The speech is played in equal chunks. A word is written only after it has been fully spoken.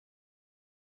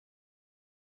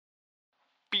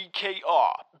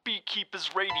BKR,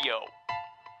 Beekeepers Radio.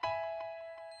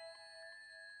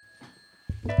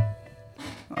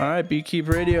 All right, Beekeep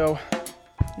Radio.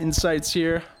 Insights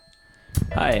here.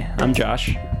 Hi, I'm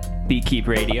Josh, Beekeep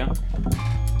Radio.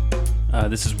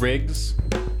 This is Riggs.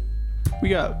 We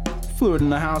got Fluid in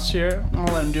the house here.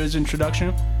 I'll let him do his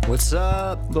introduction. What's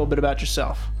up? A little bit about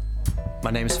yourself.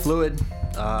 My name's Fluid.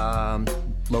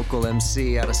 Local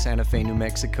MC out of Santa Fe, New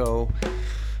Mexico.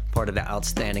 Part of the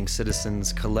Outstanding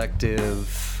Citizens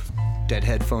Collective, Dead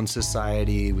Headphone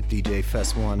Society with DJ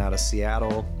Fest One out of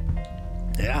Seattle.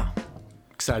 Yeah,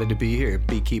 excited to be here.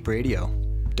 Beekeep Radio,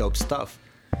 dope stuff.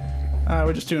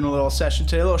 We're just doing a little session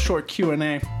today, a little short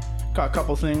Q&A. Got a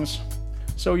couple things.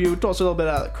 So you told us a little bit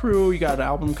about the crew. You got an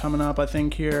album coming up, I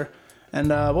think, here. And,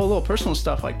 well, a little personal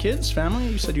stuff like kids, family.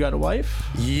 You said you got a wife.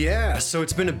 Yeah, so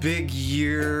it's been a big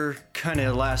year. Kind of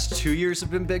the last 2 years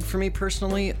have been big for me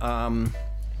personally.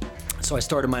 So I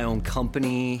started my own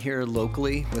company here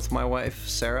locally with my wife,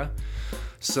 Sarah.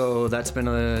 So that's been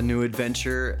a new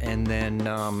adventure. And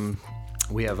then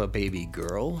we have a baby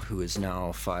girl who is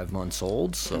now 5 months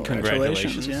old. So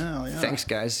Congratulations. Yeah. Thanks,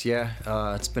 guys. Yeah,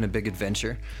 it's been a big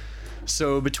adventure.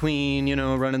 So between,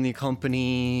 running the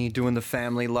company, doing the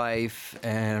family life,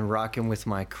 and rocking with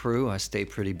my crew, I stay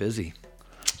pretty busy.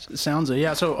 Sounds it.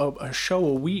 Yeah, so a show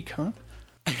a week, huh?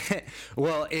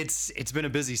 Well, it's been a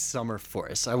busy summer for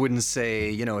us. I wouldn't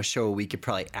say, a show a week, it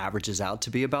probably averages out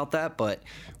to be about that, but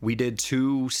we did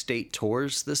 2 state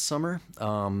tours this summer.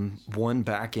 One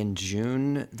back in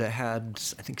June that had,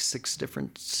 I think, 6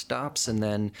 different stops, and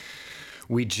then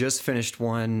we just finished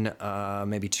one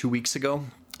maybe 2 weeks ago.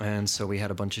 And so we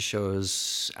had a bunch of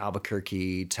shows,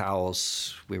 Albuquerque,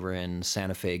 Taos. We were in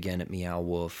Santa Fe again at Meow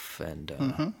Wolf, and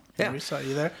Yeah, we saw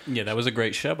you there. Yeah, that was a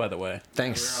great show, by the way.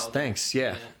 Thanks.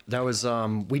 Yeah, that was.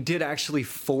 We did actually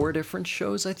 4 different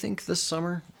shows, I think, this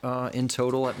summer in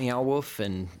total at Meow Wolf,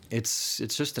 and it's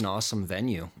just an awesome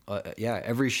venue. Yeah,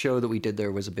 every show that we did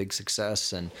there was a big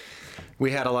success, and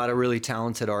we had a lot of really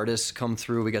talented artists come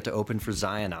through. We got to open for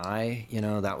Zion I.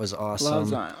 That was awesome. Love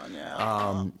Zion,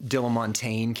 yeah. Dylan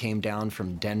Montaigne came down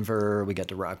from Denver. We got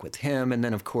to rock with him, and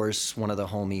then of course one of the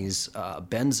homies,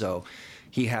 Benzo.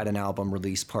 He had an album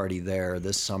release party there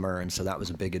this summer, and so that was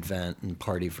a big event and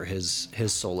party for his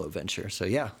solo venture. So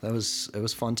yeah, it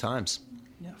was fun times.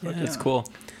 Yeah, it's cool.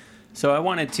 So I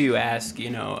wanted to ask,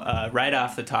 right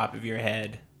off the top of your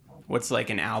head, what's like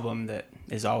an album that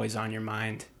is always on your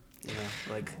mind?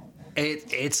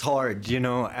 It's hard,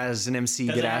 as an MC,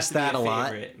 you get asked that a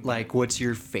lot. Like, what's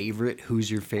your favorite? Who's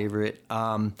your favorite?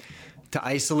 To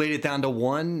isolate it down to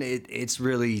one, it's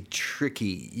really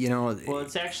tricky, Well,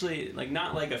 it's actually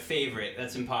not like a favorite.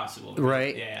 That's impossible.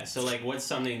 Right. Yeah. So what's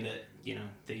something that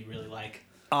that you really like?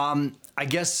 I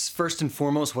guess first and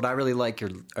foremost, what I really like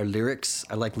are lyrics.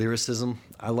 I like lyricism.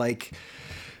 I like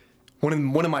one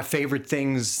of my favorite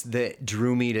things that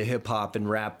drew me to hip hop and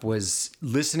rap was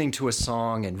listening to a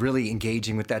song and really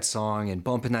engaging with that song and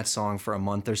bumping that song for a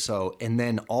month or so, and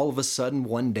then all of a sudden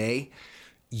one day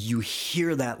you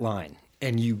hear that line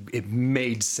and it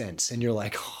made sense, and you're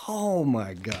like, oh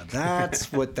my God,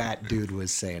 that's what that dude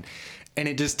was saying. And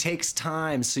it just takes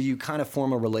time, so you kind of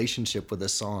form a relationship with a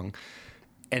song.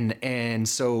 And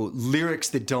so lyrics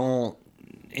that don't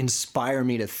inspire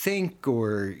me to think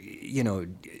or,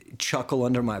 chuckle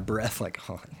under my breath like,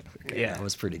 oh, okay, yeah, that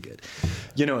was pretty good.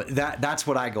 That's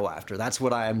what I go after. That's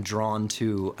what I am drawn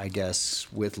to, I guess,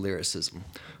 with lyricism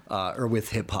or with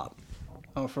hip hop.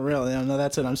 Oh, for real? Yeah, no,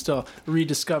 that's it. I'm still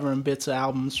rediscovering bits of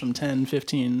albums from 10,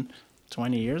 15,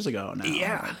 20 years ago now.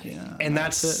 Yeah. And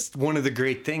that's one of the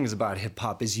great things about hip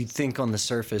hop is you think on the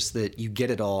surface that you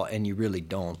get it all and you really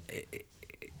don't.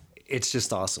 It's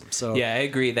just awesome. So yeah, I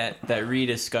agree that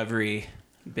rediscovery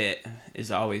bit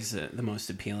is always the most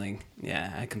appealing.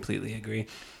 Yeah, I completely agree.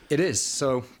 It is.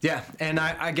 So yeah, and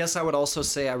I guess I would also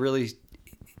say I really,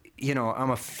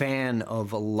 I'm a fan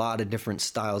of a lot of different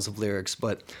styles of lyrics,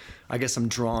 but I guess I'm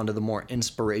drawn to the more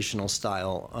inspirational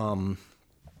style.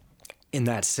 In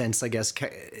that sense, I guess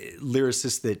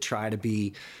lyricists that try to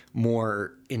be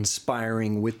more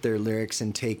inspiring with their lyrics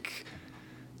and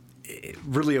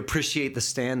really appreciate the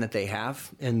stand that they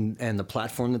have and the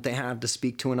platform that they have to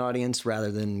speak to an audience rather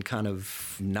than kind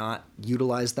of not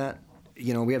utilize that.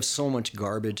 We have so much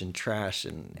garbage and trash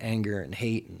and anger and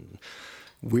hate and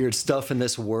weird stuff in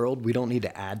this world. We don't need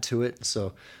to add to it.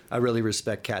 So I really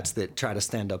respect cats that try to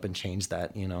stand up and change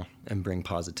that, and bring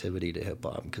positivity to hip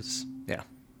hop because, yeah.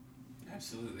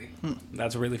 Absolutely.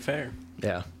 That's really fair.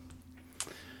 Yeah.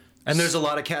 And there's a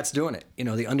lot of cats doing it.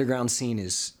 The underground scene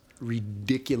is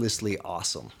ridiculously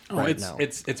awesome now.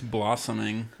 It's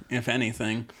blossoming, if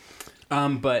anything.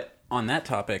 But on that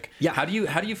topic, Yeah. how do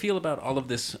you feel about all of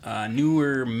this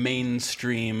newer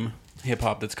mainstream hip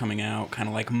hop that's coming out, kind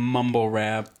of like mumble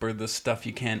rap or the stuff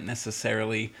you can't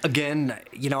necessarily... Again,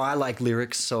 I like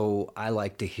lyrics, so I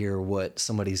like to hear what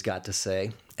somebody's got to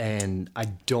say. And I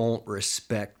don't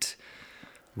respect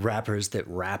rappers that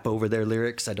rap over their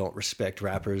lyrics. I don't respect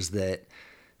rappers that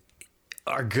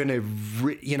are gonna,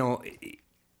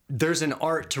 there's an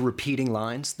art to repeating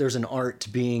lines. There's an art to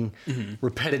being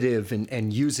repetitive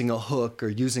and using a hook or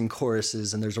using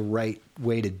choruses, and there's a right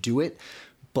way to do it.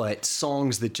 But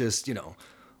songs that just,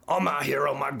 I'm out here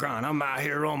on my grind, I'm out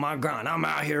here on my grind, I'm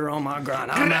out here on my grind,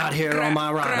 I'm out here on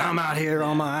my ride, I'm out here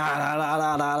on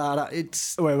my...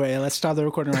 It's... Wait, let's stop the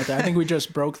recording right there. I think we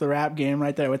just broke the rap game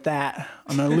right there with that.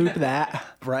 I'm going to loop that.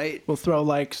 Right? We'll throw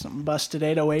like some busted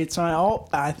 808s on. Oh,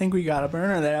 I think we got a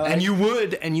burner there. Like, And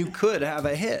you could have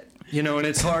a hit, and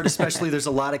it's hard, especially there's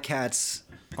a lot of cats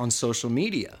on social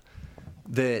media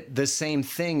that the same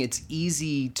thing, it's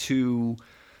easy to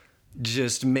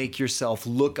just make yourself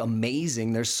look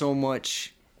amazing. There's so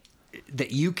much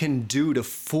that you can do to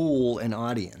fool an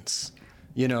audience,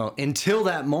 until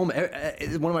that moment.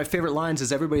 One of my favorite lines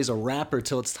is everybody's a rapper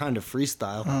till it's time to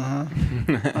freestyle.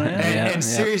 And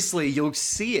seriously, you'll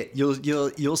see it.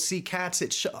 You'll see cats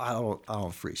at show. I don't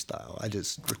freestyle. I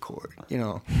just record.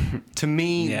 To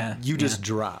me, you just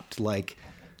dropped. Like,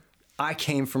 I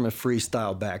came from a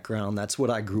freestyle background. That's what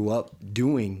I grew up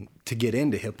doing to get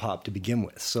into hip hop to begin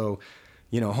with. So,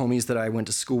 homies that I went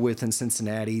to school with in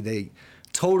Cincinnati, they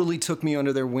totally took me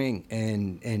under their wing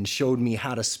and showed me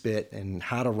how to spit and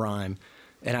how to rhyme.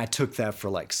 And I took that for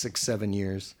like 6-7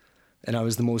 years. And I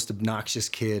was the most obnoxious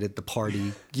kid at the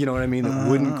party, you know what I mean? That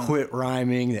wouldn't quit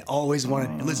rhyming, that always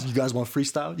wanted, listen, you guys want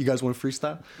freestyle? You guys want to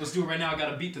freestyle? Let's do it right now. I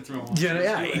got a beat to throw on.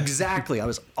 Yeah, exactly. I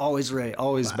was always ready,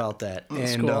 always about that.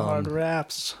 School hard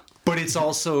raps. But it's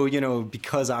also,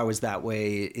 because I was that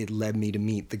way, it led me to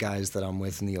meet the guys that I'm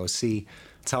with in the OC.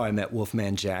 That's how I met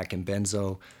Wolfman Jack and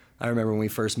Benzo. I remember when we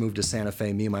first moved to Santa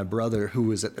Fe, me and my brother, who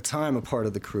was at the time a part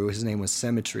of the crew, his name was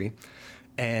Symmetry.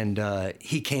 And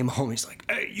he came home, he's like,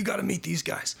 hey, you got to meet these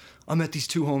guys. I met these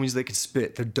two homies, they can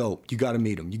spit, they're dope. You got to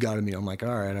meet them, I'm like, all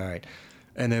right.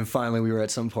 And then finally we were at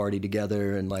some party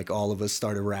together and like all of us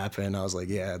started rapping. I was like,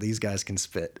 yeah, these guys can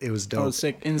spit. It was dope. Oh,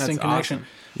 sick. Instant That's connection. awesome.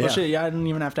 Well, Yeah. shit, yeah, I didn't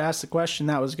even have to ask the question.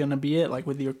 That was going to be it. Like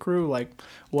with your crew, like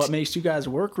what makes you guys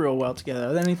work real well together?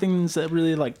 Are there any things that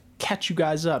really like catch you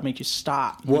guys up, make you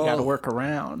stop? You got to work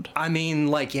around. I mean,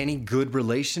 like any good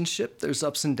relationship, there's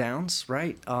ups and downs,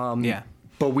 right? Yeah.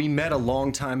 But we met a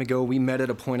long time ago. We met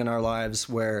at a point in our lives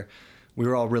where we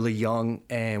were all really young,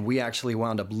 and we actually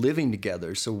wound up living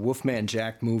together. So Wolfman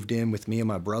Jack moved in with me and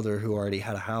my brother, who already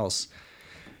had a house,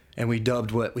 and we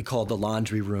dubbed what we called the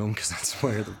laundry room because that's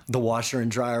where the washer and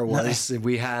dryer was. Nice.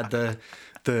 We had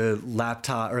the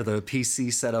laptop or the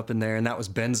PC set up in there, and that was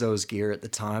Benzo's gear at the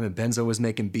time. And Benzo was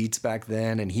making beats back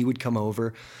then, and he would come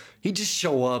over. He'd just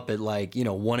show up at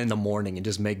 1 in the morning and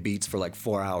just make beats for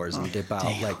 4 hours and dip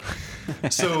out.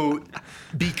 So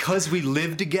because we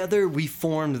lived together, we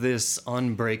formed this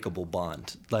unbreakable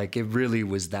bond. It really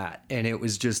was that. And it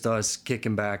was just us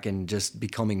kicking back and just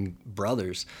becoming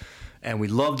brothers. And we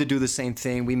loved to do the same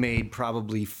thing. We made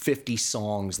probably 50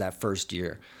 songs that first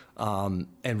year and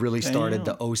really started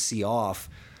the OC off.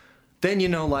 Then,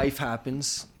 life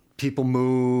happens. People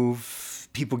move.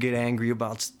 People get angry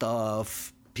about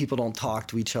stuff. People don't talk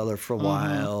to each other for a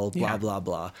while, blah, blah,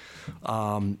 blah.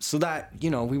 So that,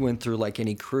 we went through like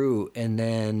any crew, and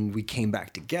then we came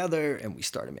back together and we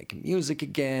started making music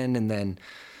again, and then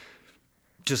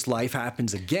just life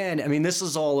happens again. I mean, this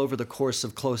is all over the course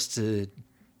of close to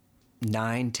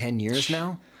 9-10 years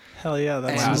now. Hell yeah,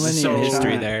 that's Wow, some there's some lineage.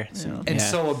 history there. Yeah. And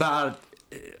so about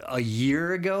a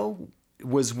year ago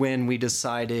was when we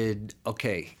decided,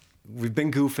 okay, we've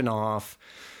been goofing off.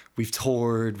 We've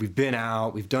toured, we've been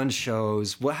out, we've done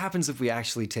shows. What happens if we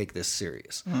actually take this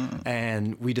serious?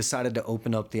 And we decided to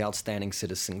open up the Outstanding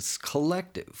Citizens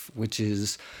Collective, which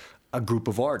is a group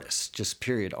of artists, just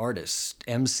period, artists,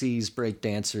 MCs,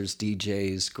 breakdancers,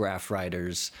 DJs, graph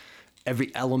writers,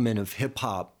 every element of hip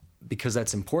hop, because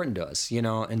that's important to us,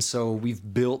 And so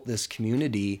we've built this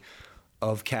community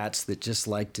of cats that just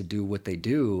like to do what they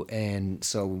do. And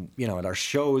so, at our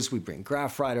shows, we bring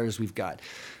graph writers, we've got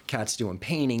cats doing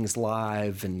paintings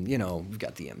live, and, we've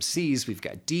got the MCs, we've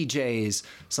got DJs.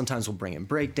 Sometimes we'll bring in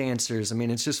break dancers. I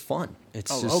mean, it's just fun. It's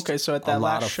just Okay, so at a that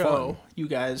lot last of show, fun. you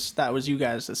guys that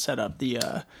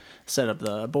that set up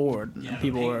the board. Yeah,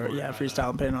 People were paintboard.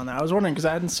 freestyle painting on that. I was wondering because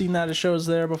I hadn't seen that at shows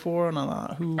there before, and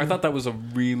I thought that was a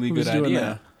really Who's good doing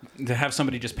idea. To have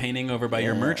somebody just painting over by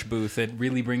your merch booth, it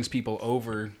really brings people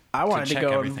over. I wanted to check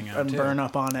go everything out and too. burn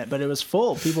up on it, but it was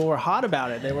full. People were hot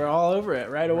about it. They were all over it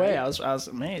right away. I was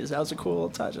amazed. That was a cool little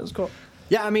touch. It was cool.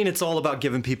 Yeah, I mean, it's all about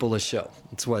giving people a show.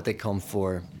 It's what they come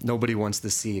for. Nobody wants to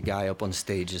see a guy up on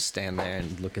stage just stand there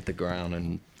and look at the ground,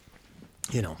 and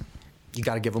you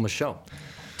got to give them a show.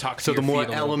 Talk to So your the more feet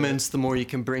a little elements, the more you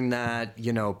can bring that,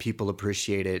 people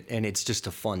appreciate it, and it's just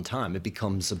a fun time. It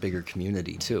becomes a bigger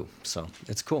community too, so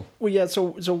it's cool. Well, yeah.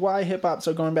 So why hip hop?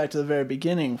 So going back to the very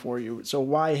beginning for you. So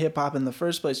why hip hop in the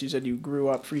first place? You said you grew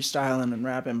up freestyling and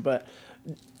rapping, but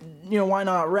why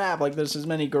not rap? Like there's as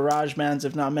many garage bands,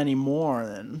 if not many more.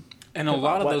 Than And a hip-hop.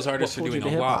 lot of What- those artists are what pulled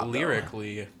doing you a to lot hip-hop, though?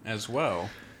 lyrically as well.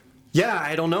 Yeah,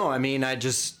 I don't know. I mean, I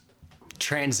just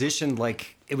transitioned.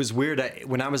 Like, it was weird.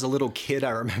 When I was a little kid,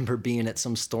 I remember being at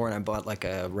some store and I bought like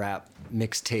a rap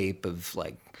mixtape of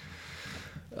like,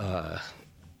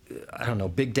 I don't know,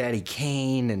 Big Daddy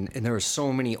Kane, and there were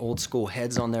so many old school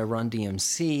heads on there, Run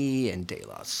DMC and De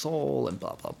La Soul and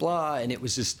blah, blah, blah. And it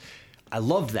was just, I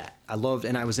loved that.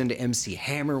 And I was into MC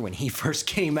Hammer when he first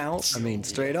came out. I mean,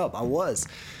 straight up, I was.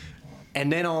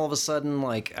 And then all of a sudden,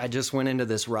 like, I just went into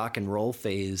this rock and roll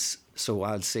phase. So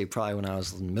I'd say probably when I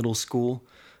was in middle school,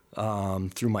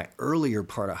 through my earlier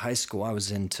part of high school, I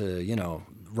was into,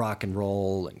 rock and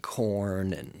roll and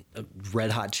Korn and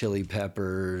Red Hot Chili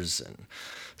Peppers and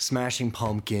Smashing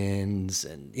Pumpkins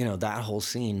and, that whole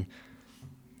scene.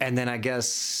 And then I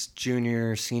guess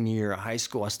junior, senior year of high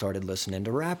school, I started listening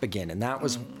to rap again. And that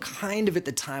was kind of at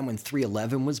the time when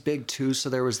 311 was big too. So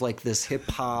there was like this hip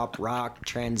hop rock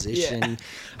transition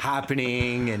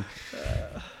happening. And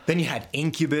then you had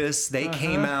Incubus. They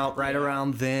came out right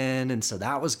around then. And so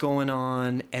that was going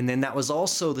on. And then that was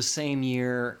also the same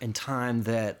year and time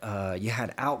that you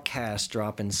had Outkast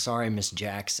dropping Sorry Miss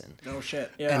Jackson. Oh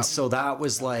shit. Yeah. And so that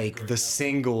was like the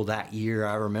single that year.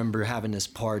 I remember having this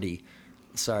party.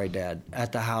 Sorry, Dad,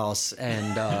 at the house,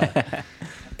 and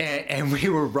and we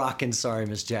were rocking "Sorry,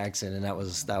 Miss Jackson," and that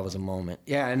was a moment.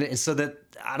 Yeah, and so that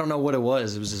I don't know what it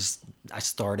was. It was just I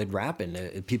started rapping.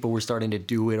 People were starting to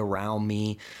do it around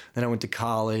me. Then I went to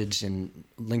college and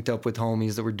linked up with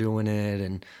homies that were doing it,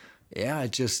 and yeah,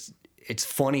 it's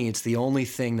funny. It's the only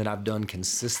thing that I've done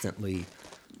consistently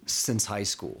since high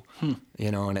school,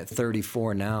 and at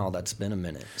 34 now, that's been a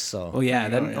minute. So Well, yeah,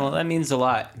 that means a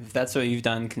lot. If that's what you've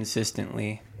done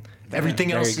consistently. everything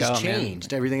There else you has go, man.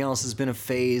 changed. Everything else has been a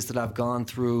phase that I've gone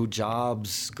through.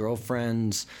 Jobs,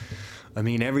 girlfriends. I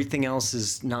mean, everything else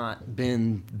has not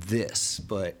been this,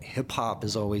 but hip hop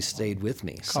has always stayed with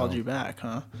me. Called so, you back,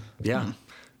 huh? Yeah,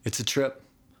 it's a trip.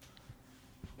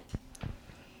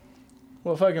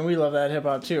 Well, fucking, we love that hip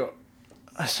hop too.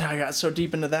 I got so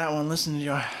deep into that one listening to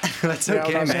you. That's Yeah, I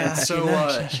okay, was man. gonna ask you So,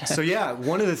 that. so yeah,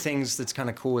 one of the things that's kind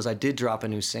of cool is I did drop a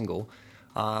new single.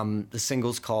 The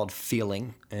single's called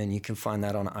 "Feeling," and you can find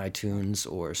that on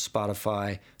iTunes or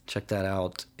Spotify. Check that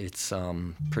out. It's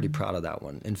pretty proud of that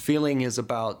one. And "Feeling" is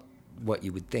about what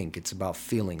you would think. It's about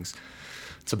feelings.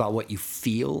 It's about what you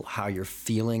feel, how you're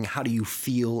feeling, how do you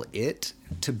feel it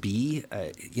to be,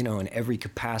 in every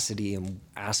capacity and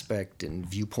aspect and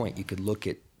viewpoint you could look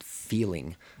at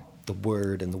feeling the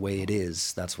word and the way it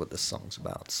is. That's what this song's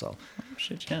about. So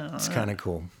Shit, yeah. it's kind of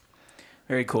cool.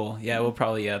 Very cool. Yeah, we'll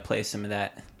probably play some of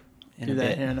that in Do a that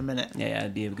bit. here in a minute. Yeah,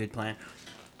 it'd be a good plan.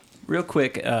 Real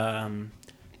quick,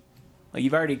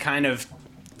 you've already kind of,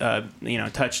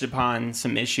 touched upon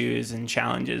some issues and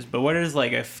challenges, but what is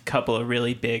like a couple of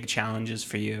really big challenges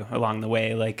for you along the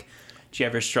way? Like, did you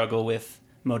ever struggle with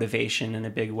motivation in a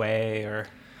big way, or?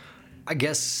 I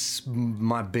guess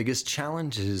my biggest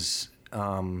challenge is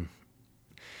I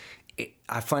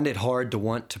find it hard to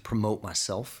want to promote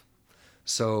myself.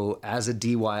 So as a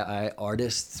DIY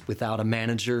artist without a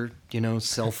manager,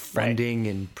 self-funding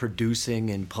and producing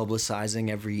and publicizing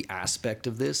every aspect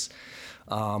of this,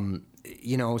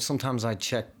 sometimes I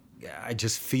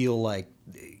just feel like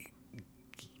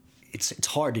it's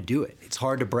hard to do it. It's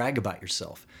hard to brag about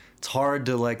yourself. It's hard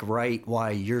to write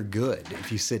why you're good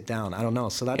if you sit down. I don't know.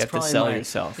 So that's You have to probably sell my,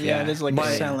 yourself. Yeah, it is like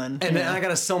selling. and then I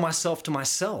gotta sell myself to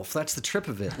myself. That's the trip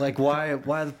of it. Like,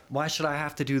 why should I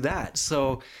have to do that?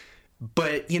 So,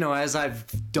 but as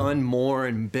I've done more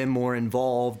and been more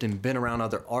involved and been around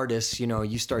other artists,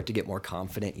 you start to get more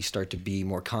confident. You start to be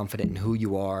more confident in who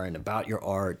you are and about your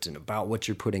art and about what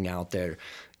you're putting out there.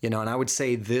 And I would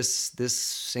say this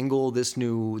single, this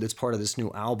part of this new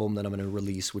album that I'm going to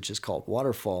release, which is called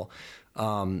Waterfall,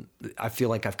 I feel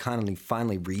like I've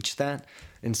finally reached that.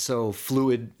 And so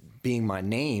Fluid being my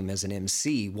name as an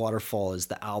MC, Waterfall is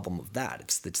the album of that.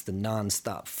 It's the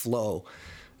nonstop flow.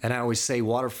 And I always say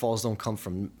waterfalls don't come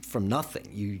from nothing.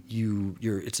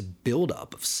 It's a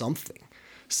buildup of something.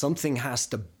 Something has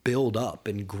to build up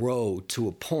and grow to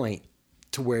a point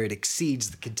to where it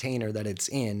exceeds the container that it's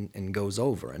in and goes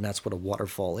over. And that's what a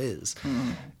waterfall is.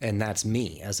 Mm-hmm. And that's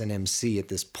me as an MC at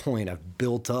this point. I've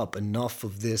built up enough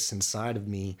of this inside of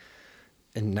me,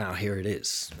 and now here it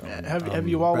is. Have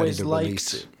you always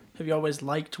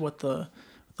liked what the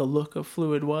look of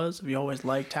Fluid was? Have you always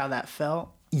liked how that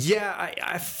felt? Yeah,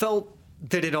 I felt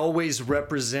that it always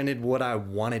represented what I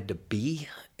wanted to be,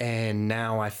 and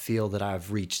now I feel that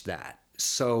I've reached that.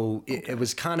 So it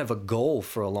was kind of a goal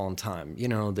for a long time,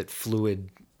 that Fluid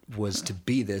was to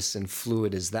be this, and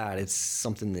Fluid is that. It's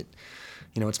something that,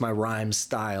 it's my rhyme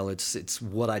style. It's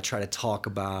what I try to talk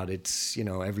about. It's,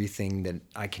 everything that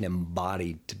I can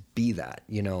embody to be that,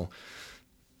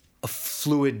 A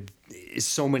fluid is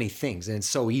so many things, and it's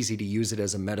so easy to use it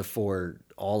as a metaphor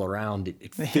all around.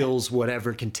 It fills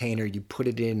whatever container you put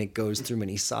it in. It goes through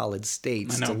many solid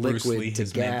states, I know to Bruce liquid, Lee to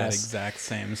has gas. made that exact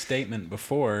same statement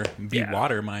before. Be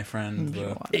water, my friend.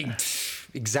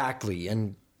 Exactly,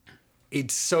 and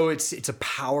it's a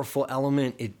powerful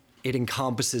element. It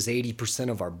encompasses 80%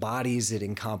 of our bodies. It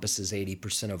encompasses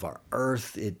 80% of our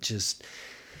earth.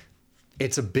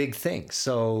 It's a big thing.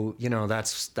 So,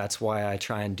 that's why I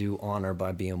try and do honor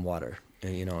by being water.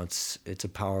 And, it's a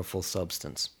powerful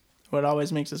substance. What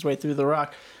always makes its way through the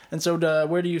rock. And so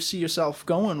where do you see yourself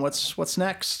going? What's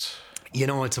next?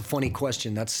 It's a funny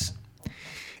question.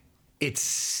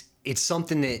 It's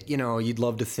something that, you'd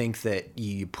love to think that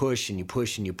you push and you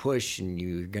push and you push and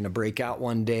you're going to break out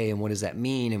one day. And what does that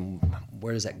mean? And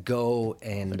where does that go?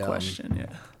 And the question,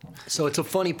 yeah. So it's a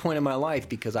funny point in my life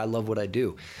because I love what I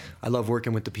do. I love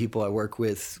working with the people I work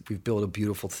with. We've built a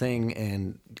beautiful thing,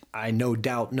 and I no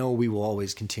doubt know we will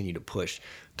always continue to push.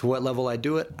 To what level I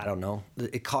do it, I don't know.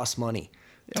 It costs money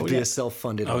to be a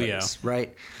self-funded artist,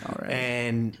 right? All right?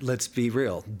 And let's be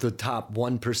real. The top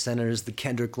 1%ers, the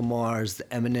Kendrick Lamars, the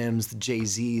Eminems, the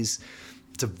Jay-Z's,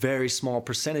 it's a very small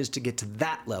percentage to get to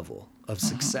that level of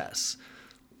success.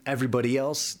 Everybody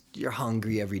else, you're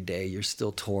hungry every day. You're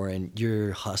still touring.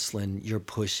 You're hustling. You're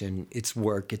pushing. It's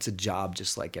work. It's a job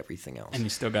just like everything else. And you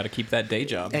still got to keep that day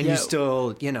job. And you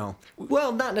still,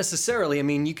 well, not necessarily. I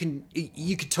mean, you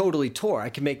could totally tour. I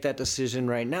could make that decision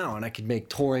right now, and I could make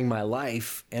touring my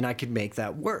life, and I could make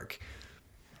that work.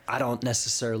 I don't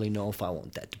necessarily know if I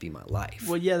want that to be my life.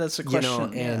 Well, yeah, that's the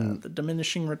question. And the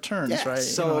diminishing returns, right?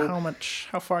 So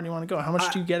how far do you want to go? How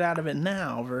much do you get out of it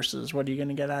now versus what are you going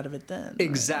to get out of it then?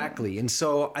 Exactly. Right? And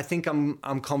so I think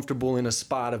I'm comfortable in a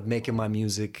spot of making my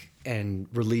music and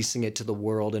releasing it to the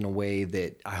world in a way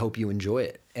that I hope you enjoy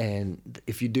it. And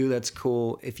if you do, that's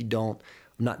cool. If you don't,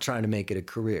 I'm not trying to make it a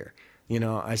career.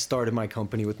 I started my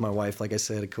company with my wife, like I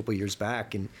said, a couple years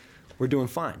back, and we're doing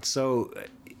fine. So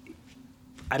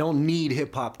I don't need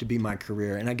hip hop to be my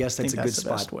career, and I guess that's a good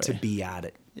spot to be at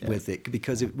it with it,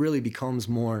 because it really becomes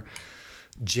more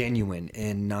genuine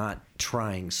and not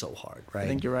trying so hard, right? I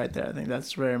think you're right there. I think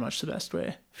that's very much the best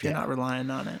way if you're not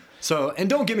relying on it. So, and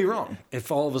don't get me wrong,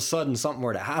 if all of a sudden something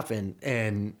were to happen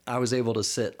and I was able to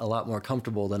sit a lot more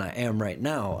comfortable than I am right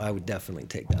now, I would definitely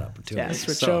take that opportunity. Yeah,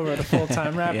 switch over to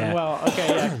full-time rapping. Well,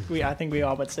 okay, I think we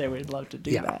all would say we'd love to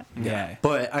do that. Yeah.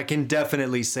 But I can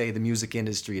definitely say the music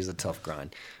industry is a tough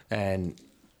grind. And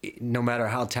no matter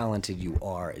how talented you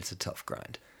are, it's a tough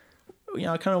grind.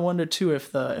 I kind of wonder too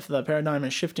if the paradigm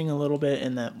is shifting a little bit,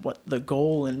 and that what the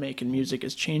goal in making music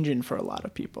is changing for a lot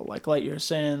of people. Like you're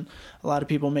saying, a lot of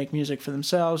people make music for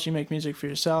themselves. You make music for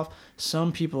yourself.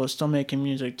 Some people are still making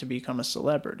music to become a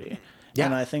celebrity. Yeah.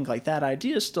 And I think that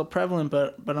idea is still prevalent,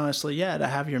 but honestly, to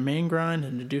have your main grind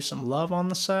and to do some love on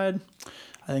the side,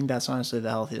 I think that's honestly the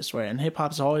healthiest way. And hip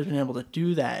hop's always been able to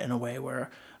do that in a way where,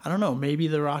 I don't know, maybe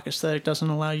the rock aesthetic doesn't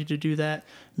allow you to do that.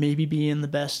 Maybe being the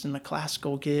best in a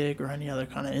classical gig or any other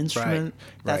kind of instrument.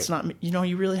 Right. That's not,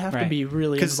 you really have to be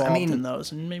really involved in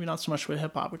those. And maybe not so much with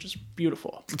hip hop, which is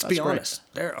beautiful. Let's be honest.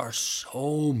 There are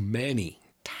so many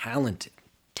talented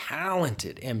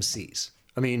MCs.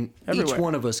 I mean, everywhere. Each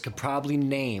one of us could probably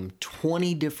name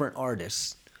 20 different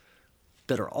artists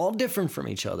that are all different from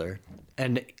each other.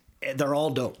 And they're all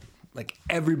dope. Like,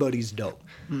 everybody's dope.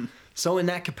 So in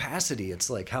that capacity, it's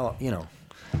like how,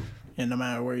 and no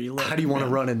matter where you live. How do you want to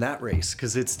run in that race?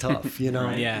 Because it's tough,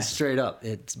 Yeah. Straight up.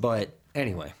 But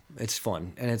anyway, it's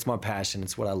fun. And it's my passion.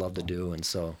 It's what I love to do. And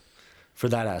so for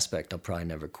that aspect, I'll probably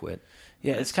never quit.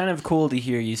 Yeah, it's kind of cool to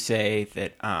hear you say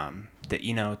that,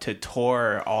 to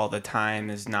tour all the time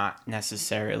is not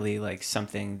necessarily like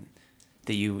something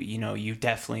that you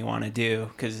definitely want to do.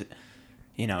 Because,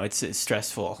 it's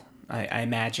stressful. I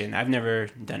imagine. I've never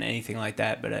done anything like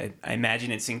that, but I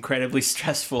imagine it's incredibly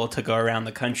stressful to go around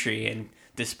the country and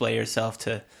display yourself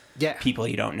to people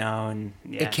you don't know. And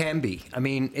It can be. I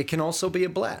mean, it can also be a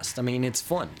blast. I mean, it's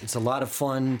fun. It's a lot of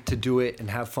fun to do it and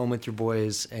have fun with your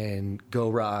boys and go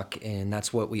rock, and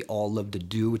that's what we all love to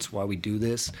do. It's why we do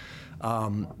this.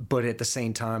 But at the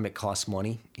same time, it costs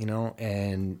money,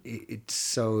 and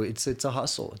it's a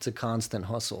hustle. It's a constant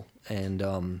hustle,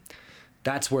 and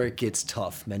that's where it gets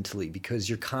tough mentally, because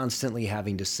you're constantly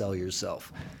having to sell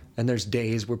yourself. And there's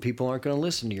days where people aren't going to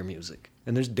listen to your music.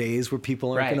 And there's days where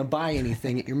people aren't going to buy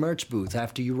anything at your merch booth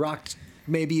after you rocked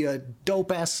maybe a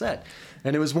dope-ass set.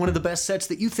 And it was one of the best sets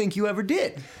that you think you ever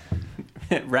did.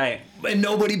 Right. And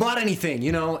nobody bought anything,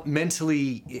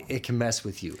 Mentally, it can mess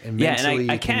with you. And mentally,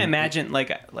 and I can't imagine,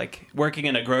 like working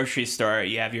in a grocery store,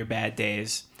 you have your bad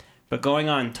days. But going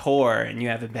on tour and you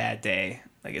have a bad day,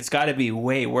 like, it's got to be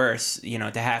way worse,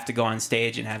 to have to go on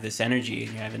stage and have this energy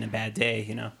and you're having a bad day,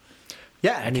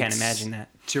 Yeah, I can't imagine that.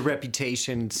 It's your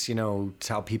reputation, it's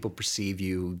how people perceive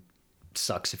you.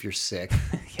 Sucks if you're sick.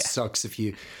 Sucks if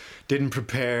you didn't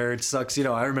prepare. It sucks.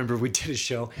 I remember we did a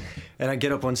show and I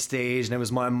get up on stage and it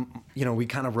was we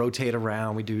kind of rotate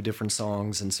around. We do different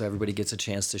songs. And so everybody gets a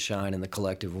chance to shine in the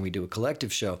collective when we do a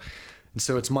collective show. And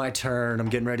so it's my turn. I'm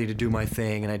getting ready to do my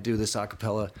thing. And I do this a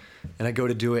cappella and I go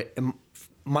to do it. And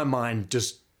my mind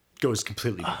just goes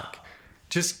completely blank.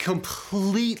 Just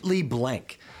completely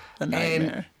blank. A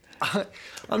nightmare. And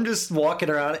I'm just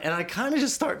walking around and I kind of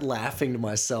just start laughing to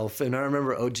myself. And I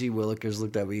remember O.G. Willikers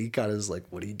looked at me. He kind of was like,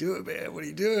 "What are you doing, man? What are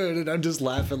you doing?" And I'm just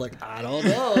laughing like, "I don't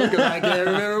know, because I can't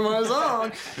remember my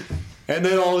song." And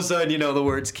then all of a sudden, the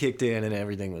words kicked in and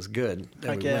everything was good.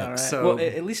 Heck yeah, all right. So, Well,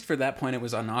 at least for that point, it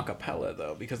was an a cappella,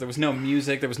 though, because there was no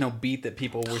music, there was no beat that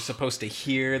people were supposed to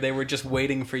hear. They were just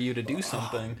waiting for you to do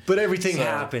something. but everything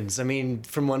happens. I mean,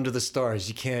 from under the stars,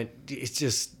 you can't. It's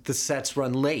just the sets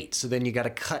run late, so then you got to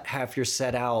cut half your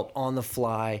set out on the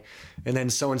fly, and then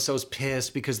so and so's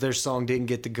pissed because their song didn't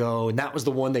get to go, and that was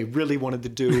the one they really wanted to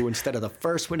do instead of the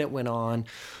first one it went on,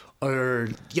 or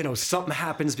something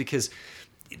happens because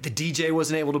the DJ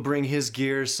wasn't able to bring his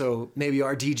gear, so maybe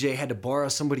our DJ had to borrow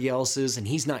somebody else's, and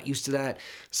he's not used to that.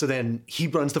 So then he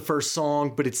runs the first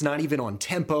song, but it's not even on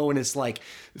tempo, and it's like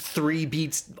 3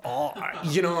 beats,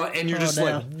 and you're just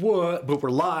like, what? But we're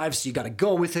live, so you got to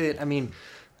go with it. I mean,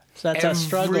 So that's a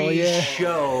struggle, every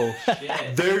show,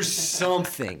 there's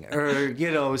something,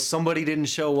 or somebody didn't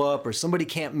show up, or somebody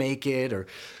can't make it, or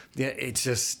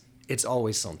it's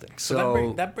always something.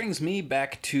 So that brings me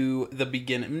back to the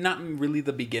beginning, not really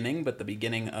the beginning, but the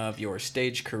beginning of your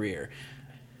stage career.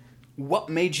 What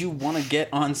made you want to get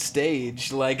on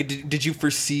stage? Like, did you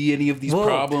foresee any of these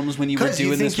problems when you were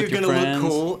doing this with your friends? Because you think you're going to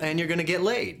look cool and you're going to get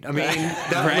laid. I mean,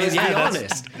 let's be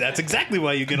honest. That's exactly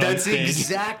why you get on stage. That's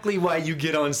exactly why you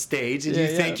get on stage, and you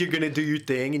think you're going to do your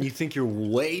thing, and you think you're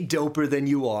way doper than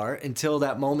you are until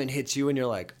that moment hits you, and you're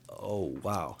like, oh,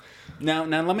 wow. Now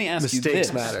let me ask you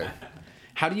this. Mistakes matter.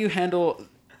 How do you handle,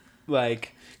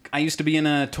 like, I used to be in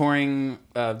a touring,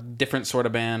 different sort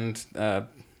of band,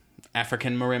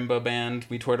 African marimba band.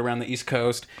 We toured around the East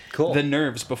Coast. Cool. The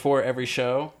nerves before every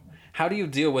show. How do you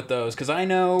deal with those? Because I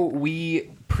know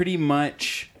we pretty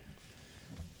much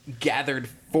gathered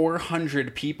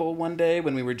 400 people one day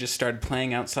when we were just started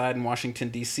playing outside in Washington,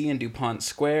 D.C. in DuPont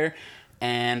Square.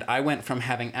 And I went from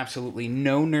having absolutely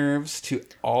no nerves to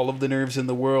all of the nerves in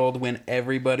the world when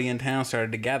everybody in town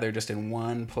started to gather just in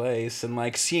one place. And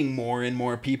like seeing more and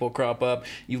more people crop up,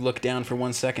 you look down for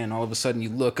 1 second and all of a sudden you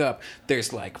look up,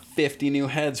 there's like 50 new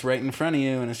heads right in front of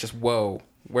you. And it's just, whoa,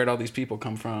 where'd all these people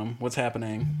come from? What's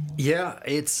happening? Yeah,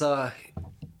 it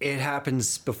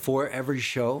happens before every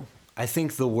show. I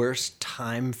think the worst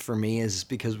time for me is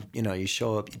because, you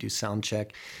show up, you do sound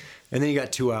check, and then you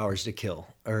got 2 hours to kill,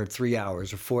 or 3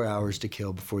 hours, or 4 hours to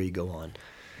kill before you go on.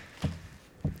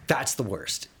 That's the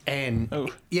worst. And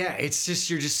yeah, it's just,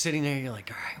 you're just sitting there, you're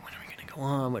like, all right, when are we going to go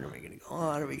on? When are we going to go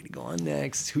on? Are we going to go on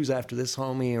next? Who's after this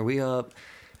homie? Are we up?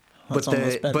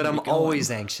 But I'm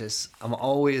always anxious.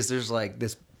 There's like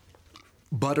this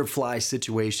butterfly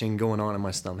situation going on in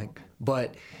my stomach.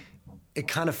 But it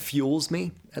kind of fuels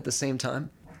me at the same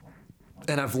time.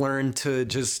 And I've learned to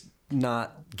just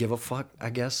not give a fuck, I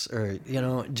guess, or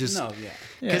just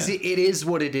because it is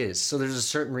what it is. So there's a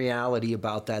certain reality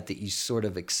about that you sort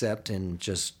of accept and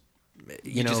just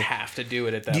you just have to do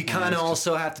it at that you point. You kind of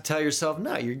also have to tell yourself,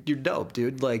 no, you're dope,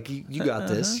 dude. Like you got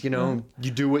this. You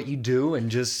do what you do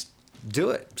and just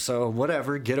do it. So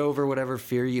whatever, get over whatever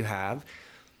fear you have.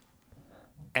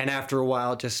 And after a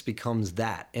while, it just becomes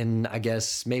that. And I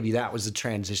guess maybe that was the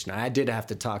transition. I did have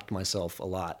to talk to myself a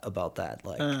lot about that.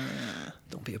 Like,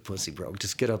 don't be a pussy, bro.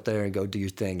 Just get up there and go do your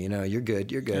thing. You know, you're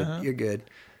good. You're good. You're good.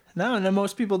 No, and then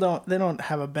most people don't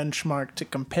have a benchmark to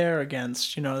compare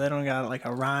against. You know, they don't got like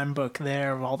a rhyme book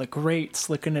there of all the greats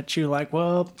looking at you like,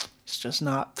 well, it's just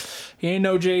not, he ain't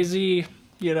no Jay-Z,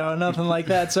 you know, nothing like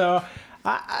that. So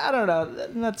I don't know.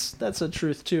 That's a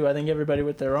truth too. I think everybody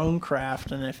with their own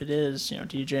craft, and if it is, you know,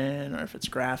 DJing or if it's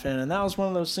graphing, and that was one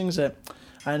of those things that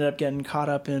I ended up getting caught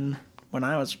up in when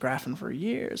I was graphing for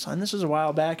years. And this was a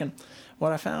while back, and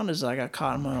what I found is I got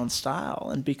caught in my own style,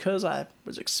 and because I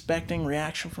was expecting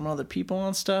reaction from other people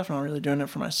on stuff, and I'm really doing it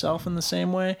for myself in the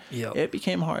same way, it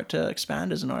became hard to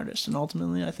expand as an artist. And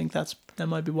ultimately, I think that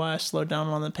might be why I slowed down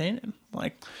on the painting.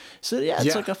 Like, so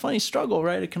it's like a funny struggle,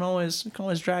 right? It can always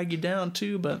drag you down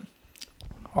too, but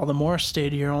all the more stay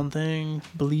to your own thing,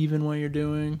 believe in what you're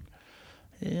doing.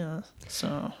 Yeah.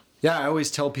 So. Yeah, I always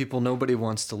tell people nobody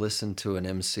wants to listen to an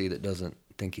MC that doesn't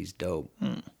think he's dope.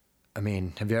 I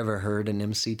mean, have you ever heard an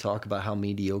MC talk about how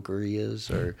mediocre he is?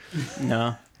 Or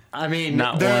No. I mean,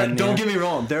 Not one, don't yeah. get me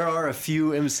wrong. There are a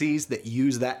few MCs that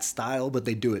use that style, but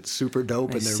they do it super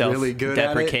dope, and they're really good at it.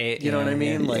 Self-deprecate, You know what I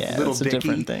mean? Like Little it's a Dicky.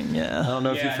 different thing. I Yeah. don't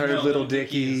know if you've heard of Little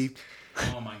Dicky.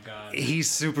 Oh my god. He's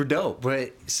super dope,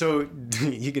 but so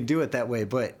you can do it that way.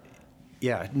 But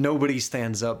yeah, nobody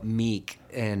stands up meek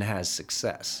and has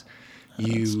success.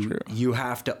 You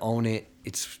have to own it.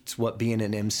 It's what being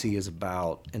an MC is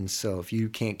about. And so if you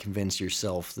can't convince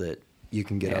yourself that you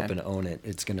can get up and own it,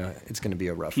 it's gonna be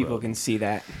a rough People road. can see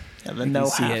that. Yeah, the You no can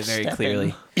see half it very stepping.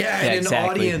 clearly. Yeah, and exactly. an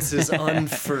audience is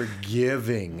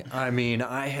unforgiving. I mean,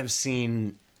 I have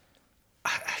seen.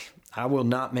 I will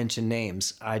not mention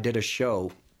names. I did a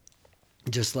show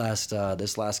just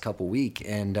this last couple week,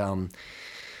 and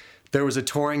there was a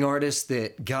touring artist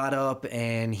that got up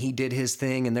and he did his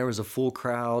thing, and there was a full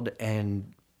crowd.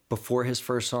 And before his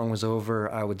first song was over,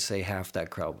 I would say half that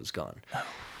crowd was gone.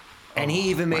 And he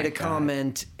even made a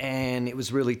comment, and it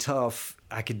was really tough.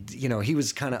 I could, he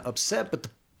was kind of upset, but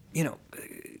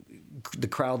the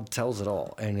crowd tells it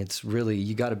all. And it's really,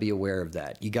 you got to be aware of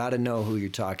that. You got to know who you're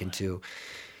talking to.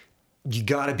 You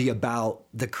got to be about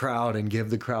the crowd and give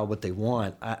the crowd what they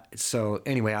want. So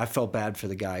anyway, I felt bad for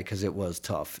the guy because it was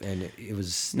tough, and it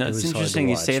was. No, it it's was interesting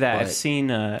you hard to say watch, that. but I've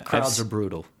seen crowds are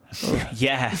brutal.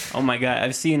 Yeah. Oh my god.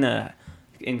 I've seen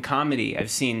in comedy.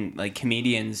 I've seen like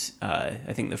comedians.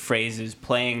 I think the phrase is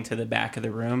playing to the back of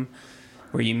the room,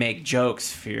 where you make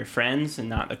jokes for your friends and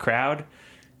not the crowd.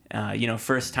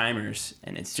 First timers,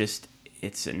 and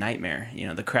it's a nightmare.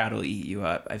 The crowd will eat you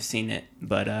up. I've seen it,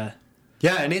 but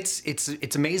yeah, and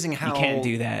it's amazing how you can't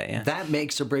do that. Yeah. That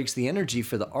makes or breaks the energy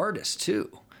for the artist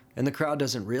too, and the crowd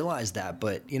doesn't realize that.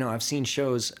 But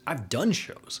I've done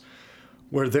shows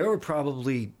where there were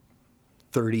probably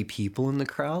 30 people in the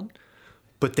crowd,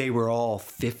 but they were all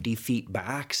 50 feet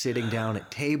back, sitting down at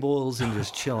tables and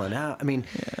just chilling out. I mean,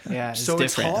 Yeah, it's so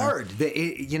it's different, huh? hard.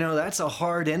 That's a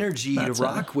hard energy to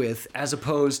rock with, as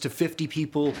opposed to 50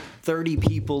 people, 30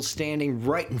 people standing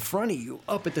right in front of you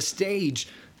up at the stage,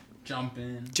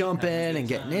 Jumping and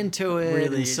getting into it.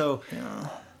 Really, and so,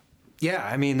 yeah,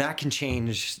 I mean, that can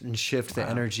change and shift the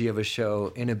energy of a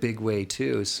show in a big way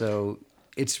too. So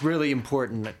it's really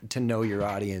important to know your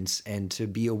audience and to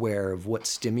be aware of what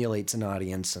stimulates an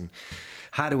audience and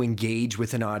how to engage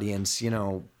with an audience.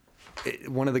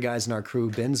 One of the guys in our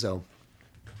crew, Benzo,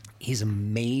 he's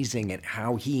amazing at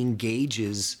how he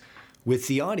engages with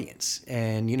the audience.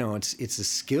 And, it's a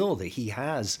skill that he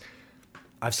has.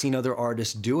 I've seen other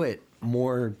artists do it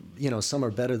more, some are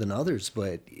better than others,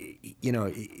 but,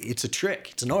 it's a trick.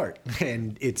 It's an art.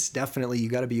 And it's definitely, you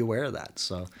got to be aware of that.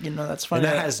 So, that's funny.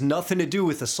 and that has nothing to do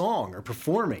with a song or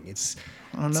performing. It's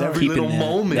every Keeping little the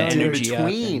moment in energy up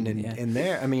between and- and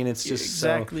there. I mean, it's You're just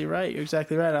exactly right. You're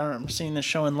exactly right. I remember seeing this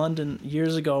show in London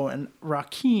years ago, and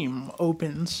Rakim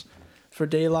opens for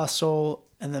De La Soul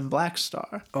and then Black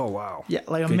Star. Oh, wow. Yeah,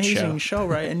 like Good amazing show. show,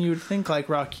 right? And you would think like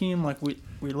Rakim, like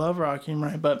we love Rakim,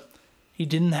 right? But he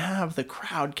didn't have the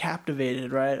crowd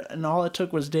captivated, right? And all it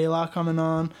took was De La coming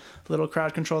on, little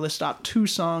crowd control. They stopped 2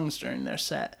 songs during their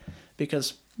set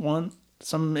because one,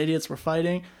 some idiots were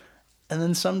fighting, and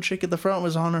then some chick at the front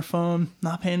was on her phone,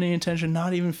 not paying any attention,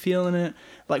 not even feeling it.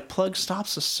 Like Plug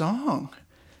stops the song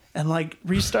and like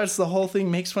restarts the whole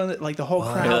thing, makes fun of it, like the whole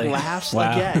crowd Really? laughs. Wow.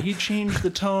 Like, yeah, he changed the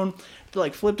tone,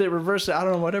 like flipped it, reversed it, I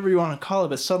don't know, whatever you want to call it,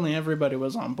 but suddenly everybody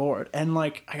was on board. And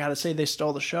like, I gotta say, they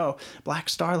stole the show. Black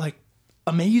Star, like,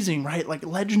 amazing, right? Like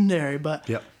legendary, but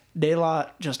Yep. De La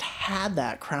just had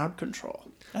that crowd control.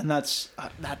 And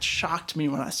that shocked me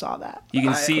when I saw that. You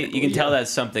can tell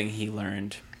that's something he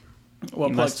learned. Well,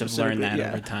 You plug must have learned that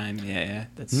specifically, over time. Yeah.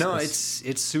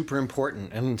 It's super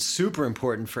important, and super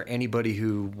important for anybody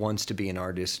who wants to be an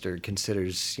artist or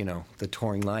considers, the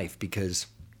touring life, because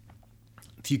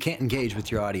if you can't engage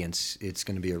with your audience, it's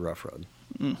going to be a rough road.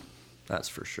 That's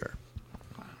for sure.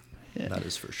 Yeah. That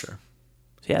is for sure.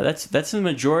 Yeah, that's the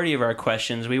majority of our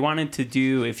questions. We wanted to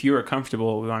do, if you were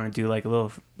comfortable, we want to do like a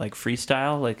little like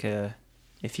freestyle,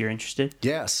 if you're interested.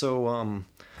 Yeah, so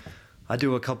I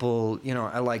do a couple,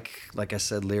 I like I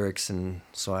said, lyrics, and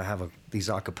so I have these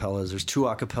acapellas. There's 2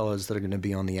 acapellas that are going to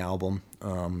be on the album.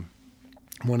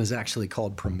 One is actually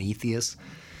called Prometheus,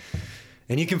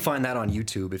 and you can find that on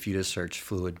YouTube if you just search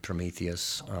Fluid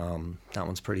Prometheus. That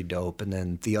one's pretty dope. And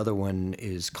then the other one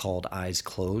is called Eyes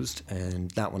Closed,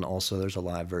 and that one also, there's a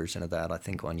live version of that, I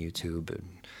think, on YouTube. And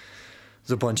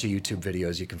there's a bunch of YouTube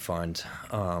videos you can find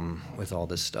with all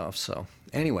this stuff. So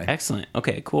anyway. Excellent.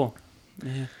 Okay, cool.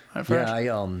 Hi, Fresh.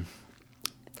 Yeah,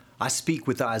 I speak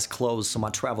with eyes closed, so my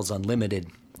travel's unlimited.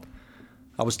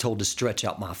 I was told to stretch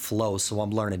out my flow, so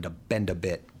I'm learning to bend a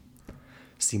bit.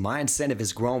 See, my incentive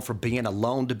has grown from being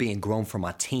alone to being grown for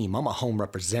my team. I'm a home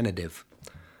representative.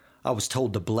 I was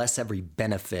told to bless every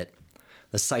benefit.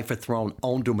 The cipher throne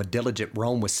owned to a diligent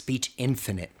roam with speech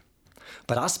infinite.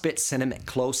 But I spit sentiment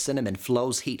close, cinnamon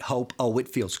flows, heat hope. Oh, it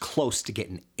feels close to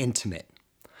getting intimate.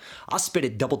 I spit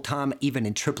it double time, even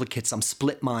in triplicates. I'm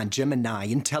split mind, Gemini,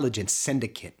 intelligence,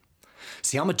 syndicate.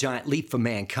 See, I'm a giant leap for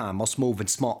mankind. Most move in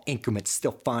small increments,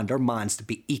 still find our minds to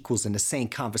be equals in the same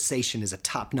conversation as a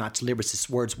top-notch lyricist.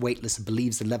 Words weightless,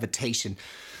 believes in levitation.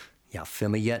 Y'all feel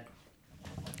me yet?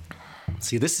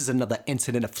 See, this is another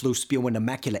incident of flu spewing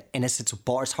immaculate innocence with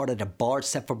bars harder than bars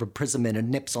set for imprisonment and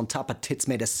nips on top of tits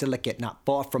made of silicate, not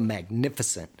far from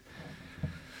magnificent.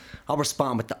 I'll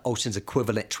respond with the ocean's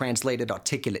equivalent, translated,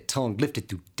 articulate tongue lifted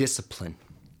through discipline.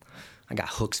 I got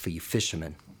hooks for you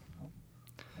fishermen.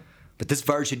 But this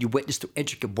version you witness through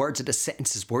intricate words of the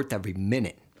sentence is worth every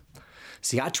minute.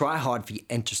 See, I try hard for your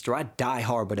interest, or I die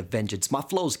hard with a vengeance. My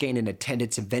flow's gaining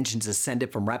attendance, inventions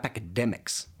ascended from rap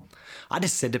academics. I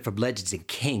descended from legends and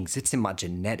kings, it's in my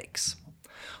genetics.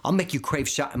 I'll make you crave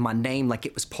shouting my name like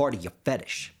it was part of your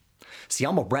fetish. See,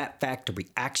 I'm a rap factory,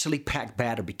 actually packed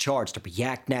battery charged to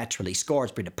react naturally.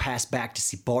 Scars bring the past back to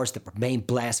see bars that remain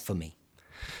blasphemy.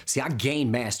 See, I gain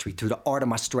mastery through the art of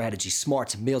my strategy.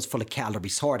 Smarts and meals full of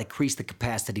calories. Hard increase the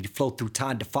capacity to flow through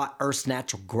time, defy Earth's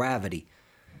natural gravity.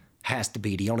 Has to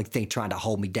be the only thing trying to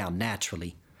hold me down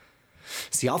naturally.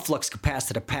 See, I'll flux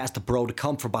capacitor past the bro to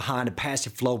come from behind and pass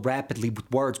your flow rapidly with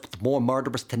words with the more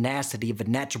murderous tenacity of a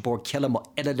natural born killer, more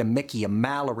iller than Mickey and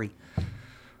Mallory.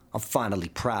 I'm finally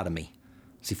proud of me.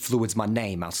 See, Fluid's my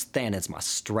name, outstanding's my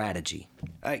strategy.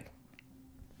 Hey.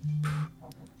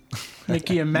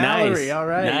 Mickey and Mallory, Nice. all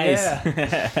right, Nice. yeah.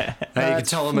 Hey, you can That's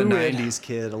tell I'm a Fluid. 90s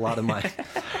kid. A lot of my...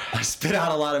 I spit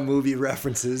out a lot of movie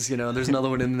references, There's another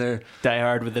one in there. Die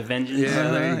Hard with a Vengeance. Yeah,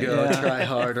 there you go. Yeah. Try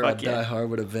hard or I'll Fuck yeah. die hard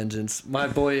with a vengeance. My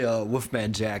boy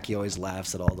Wolfman Jack, he always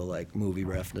laughs at all the movie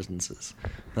references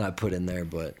that I put in there,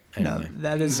 but No, anyway.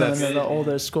 that is one of the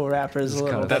older school rappers. A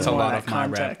little That's bit a more lot of my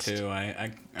rap context. too.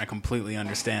 I completely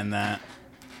understand that.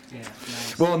 Yeah,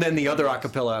 nice. Well, and then the other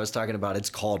acapella I was talking about, it's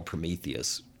called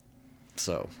Prometheus.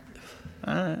 So,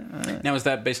 Now, is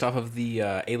that based off of the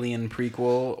Alien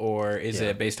prequel, or is Yeah.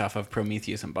 it based off of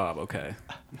Prometheus and Bob? Okay,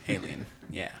 Alien.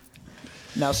 Yeah.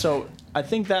 Now, so I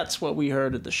think that's what we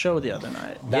heard at the show the other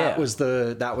night. that Yeah. was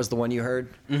the one you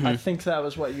heard? I think that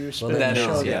was what you spit Well, in that the is,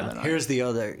 show the yeah. other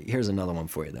night. Here's another one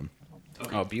for you then.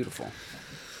 Oh, beautiful.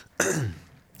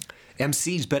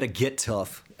 MCs better get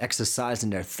tough,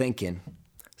 exercising their thinking.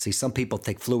 See, some people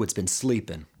think Fluid's been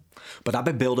sleeping, but I've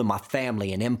been building my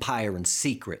family an empire in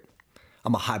secret.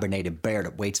 I'm a hibernating bear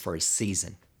that waits for his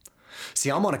season.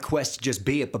 See, I'm on a quest to just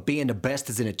be it, but being the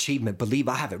best is an achievement. Believe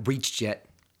I haven't reached yet.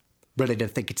 Really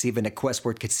don't think it's even a quest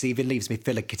worth conceiving. Leaves me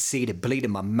feeling conceited,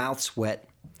 bleeding, my mouth's wet.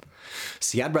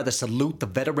 See, I'd rather salute the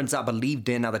veterans I believed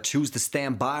in. Either choose to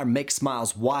stand by or make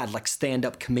smiles wide like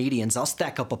stand-up comedians. I'll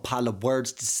stack up a pile of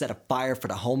words to set a fire for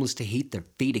the homeless to heat their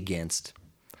feet against.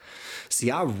 See,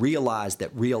 I realize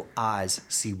that real eyes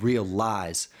see real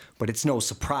lies, but it's no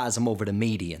surprise I'm over the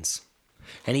medians.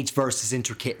 And each verse is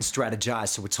intricate and strategized,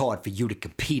 so it's hard for you to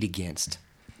compete against.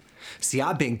 See,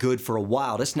 I've been good for a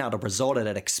while. That's now the result of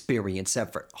that experience,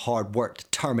 effort, hard work,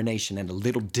 determination, and a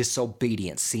little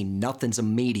disobedience. See, nothing's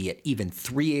immediate. Even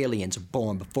 3 aliens are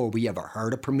born before we ever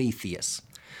heard of Prometheus.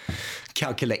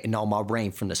 Calculating all my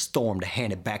rain from the storm to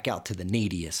hand it back out to the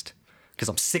neediest. Because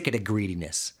I'm sick of the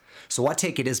greediness. So I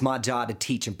take it as my job to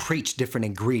teach and preach different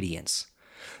ingredients.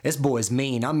 This boy's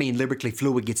mean. I mean lyrically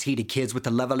Fluid gets heated kids with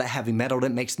a level of heavy metal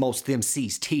that makes most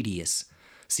MCs tedious.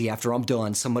 See, after I'm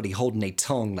done, somebody holding their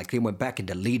tongue like they went back and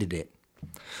deleted it.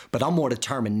 But I'm more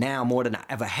determined now, more than I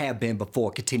ever have been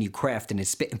before. Continue crafting and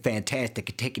spitting fantastic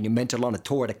and taking your mental on a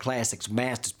tour of the classics.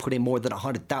 Masters put in more than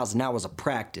 100,000 hours of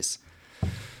practice.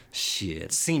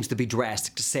 Shit, seems to be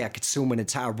drastic to say I consume an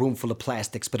entire room full of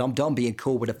plastics, but I'm done being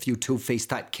cool with a few two-faced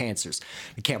type cancers.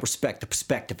 They can't respect the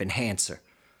perspective enhancer.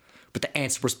 But the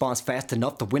answer responds fast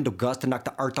enough, the window gust to knock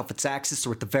the earth off its axis,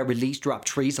 or at the very least drop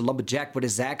trees, a lumberjack with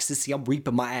his axis. See, I'm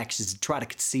reaping my actions and try to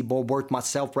conceive more worth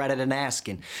myself rather than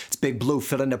asking. It's Big Blue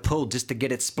filling the pool just to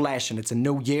get it splashing. It's a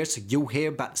new year, so you here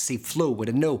about to see Flu with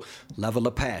a new level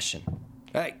of passion.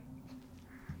 Hey.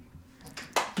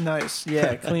 Nice.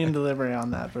 Yeah, clean delivery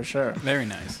on that for sure. Very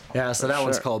nice. Yeah, so that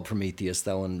one's sure. called Prometheus.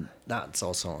 That's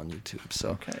also on YouTube.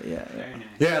 So Okay, yeah. Very nice.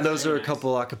 yeah, those Very are a nice.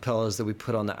 couple acapellas that we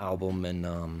put on the album,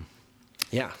 and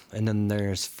yeah, and then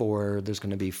there's going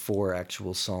to be 4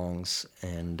 actual songs,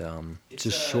 and It's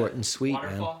just short and sweet,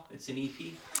 Waterfall. man. It's an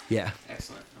EP. Yeah.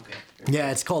 Excellent. Okay.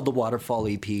 Yeah, it's called the Waterfall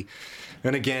EP.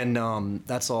 And again,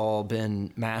 that's all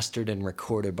been mastered and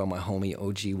recorded by my homie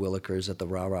OG Willikers at the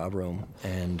Rah Rah Room.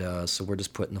 And so we're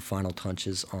just putting the final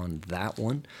touches on that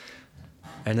one.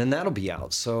 And then that'll be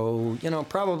out. So,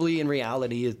 probably in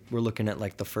reality, we're looking at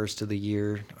like the first of the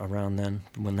year around then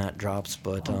when that drops.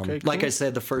 But Okay, like cool. I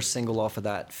said, the first single off of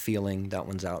that, Feeling, that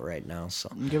one's out right now. So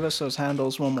Give us those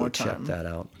handles one go more check time. that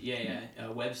out. Yeah.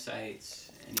 Websites.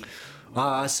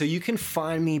 So you can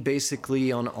find me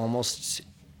basically on almost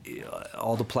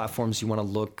all the platforms you want to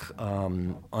look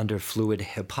under Fluid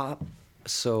Hip Hop.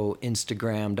 So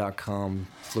Instagram.com,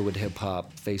 Fluid Hip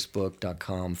Hop,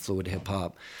 Facebook.com, Fluid Hip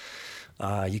Hop.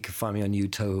 You can find me on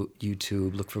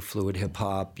YouTube, look for Fluid Hip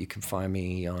Hop. You can find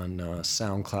me on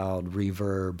SoundCloud,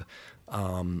 Reverb.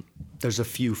 There's a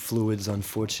few Fluids,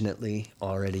 unfortunately,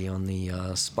 already on the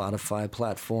Spotify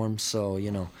platform. So,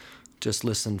 just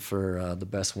listen for the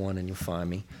best one and you'll find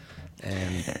me.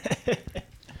 And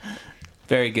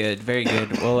Very good. Very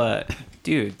good. Well,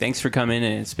 dude, thanks for coming,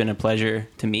 and it's been a pleasure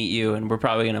to meet you. And we're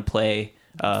probably gonna play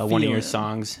one of your Feeling.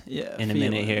 songs Yeah, in a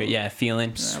minute Feeling. here. Yeah,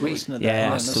 Feeling. Yeah, we'll listen to that Yeah,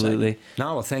 in a second. absolutely.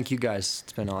 no, well, thank you guys.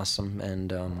 It's been awesome.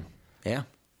 And yeah,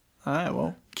 All right,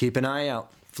 well, keep an eye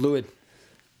out. Fluid.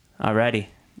 Alrighty.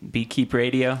 Beatkeep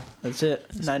Radio. that's it.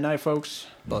 Night, folks.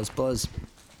 Buzz, buzz.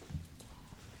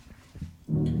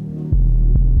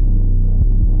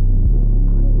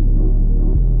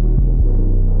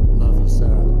 Love you,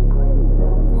 Sarah.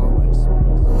 Always.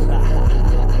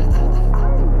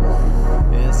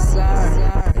 Yes, sir.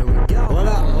 Here we go. What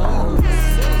up?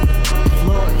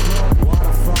 Floyd,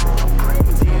 Waterfall,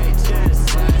 DHS,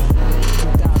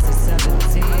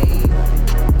 2017.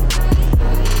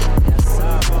 Yes,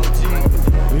 sir, OG.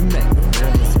 We make the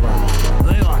business ride.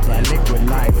 They like that liquid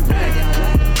life. Okay.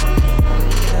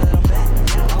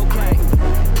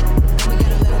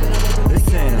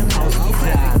 This ain't a house of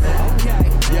time. Okay.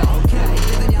 Yo.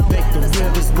 Make the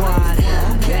rivers wide.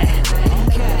 Yeah.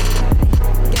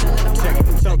 Check it.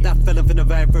 Felt that feeling from the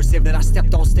very first time that I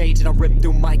stepped on stage and I ripped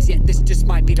through mics. Yet this just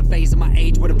might be the phase of my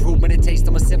age with improvement and taste.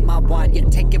 I'ma sip my wine.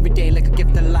 Yet take every day like a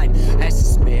gift of life. That's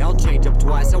just me. I'll change up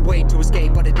twice. I wait to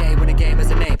escape on the day when the game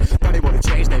has a name. Thought they wanna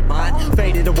change their mind.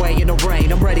 Faded away in the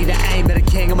rain. I'm ready to aim at a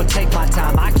king. I'ma take my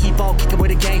time. I keep on kicking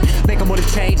with the game. Make them wanna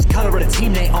change. Color of the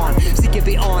team they on. Seek it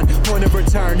beyond. Point of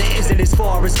return. It isn't as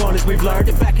far as far as we've learned.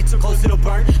 In fact, it's so close it'll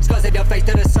burn. Scars in their face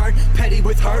that are certain. Petty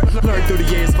with hurt. Learned through the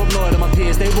years from loyal to my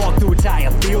peers. They walk through a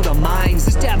entire field of mines.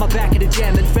 Just stab my back in the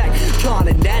jam. In fact,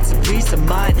 calling that's a peace of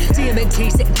mind. TMNT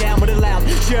sitting down with a loud.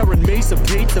 Sharing me some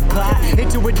pizza pie.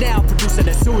 Into it now. Producing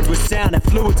that sewage with sound and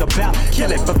fluids about.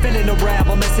 Kill it for filling around.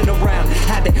 I'm messing around.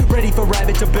 Have it ready for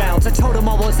rabbit to bounce. I told them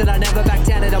all once that I never back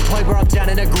down at a point where I'm down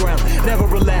in the ground. Never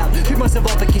allowed. Pick myself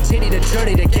up and continue the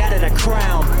journey to gather the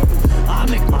crown. I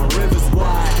make my rivers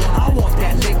wide. I walk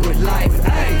that liquid life.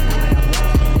 Hey.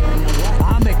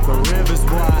 I make the rivers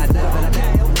wide.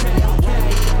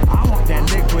 I walk that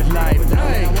liquid life.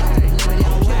 Hey.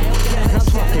 I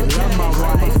fucking love my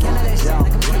wife.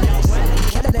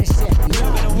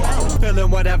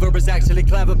 Feeling whatever is actually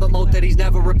clever, but most of these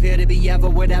never appear to be ever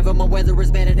whatever. My weather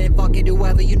is better than fucking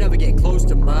whoever. You never get close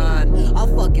to mine. I'll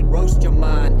fucking roast your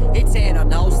mind. It's and I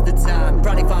know the time.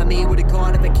 Probably find me with a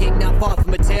corn of a king, not far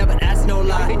from a tear, but that's no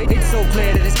lie. It's so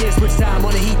clear that it's scarce which time.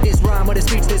 Wanna heat this rhyme, wanna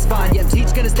speech this fine. Yeah,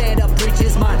 teach gonna stand up, preach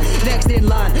his mind. Next in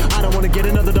line, I don't wanna get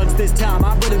another dunce this time.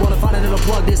 I really wanna find a little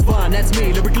plug this fun. That's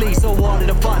me, lyrically so hard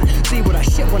to fun. See what I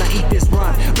shit when I eat this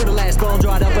rhyme. For the last bone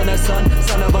dried up in the sun.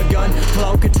 Son of a gun,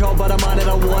 cloud control, but I'm on it.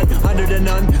 I one under the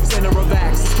none. Center of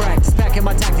axis, practice. Back in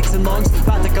my tactics and lungs.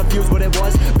 About to confuse what it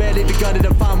was. Barely begun to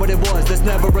define what it was, that's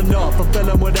never enough.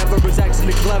 Fulfilling whatever is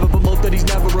actually clever, but most of these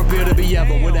never appear to be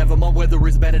ever. Whatever, my weather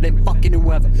is better than fucking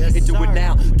whoever. Into it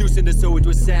now, deucing the sewage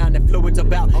with sound and fluids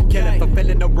about. Killing,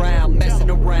 fulfilling around, messing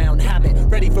around. Habit,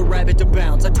 ready for rabbit to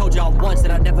bounce. I told y'all once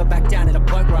that I'd never back down at a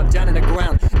point where I'm down in the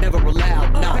ground. Never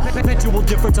allowed, nah. Perpetual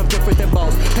difference, I'm different than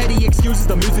most. Petty excuses,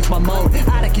 the music's my mode.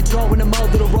 Out of control in the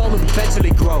mode that'll roll and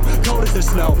eventually grow. Cold as the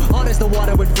snow, hard as the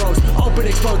water when froze. Open,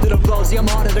 explode to the blows. See, I'm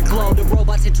harder to clone. The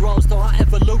robots and drones, though I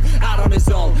evolve out on his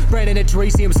own. Brandon and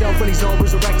Tracy himself when he's old,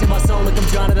 resurrecting my soul like I'm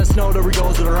Jonathan Snow. There he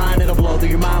goes with a iron, it'll blow through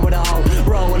your mind with a hole.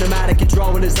 Rolling him out of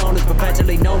control in his zone is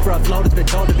perpetually known for a flow that's been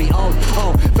told to be owned.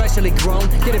 Oh, freshly grown,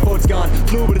 get it before it's gone.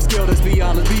 Fluid and skill, let's be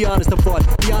honest. Be honest, I'm fun.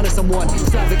 Be honest, I'm one.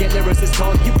 Extravagant lyricist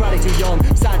tone, you probably too young.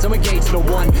 Besides, I'm engaged to the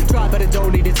one. Try, but it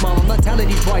don't need its mom. I'm not telling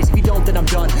you twice. If you don't, then I'm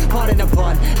done. Pardon the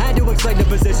pun. Had to explain the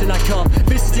position I come.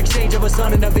 This is exchange of a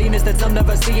sun and a Venus that some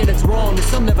never see and it's wrong. That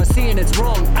some never see and it's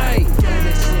wrong. Hey.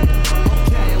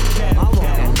 I want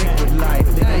that liquid life.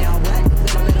 Hey.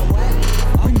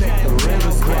 We make the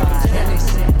rivers ride.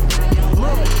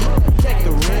 Look, take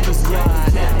the rivers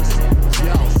ride.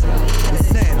 Yo, we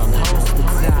stand on host the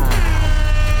time.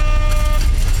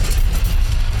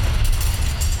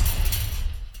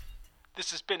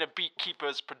 This has been a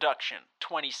Beatkeepers production,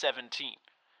 2017.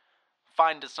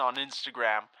 Find us on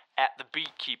Instagram at The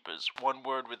Beatkeepers, one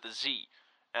word with a Z,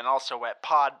 and also at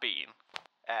Podbean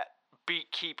at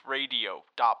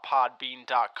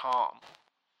beatkeepradio.podbean.com.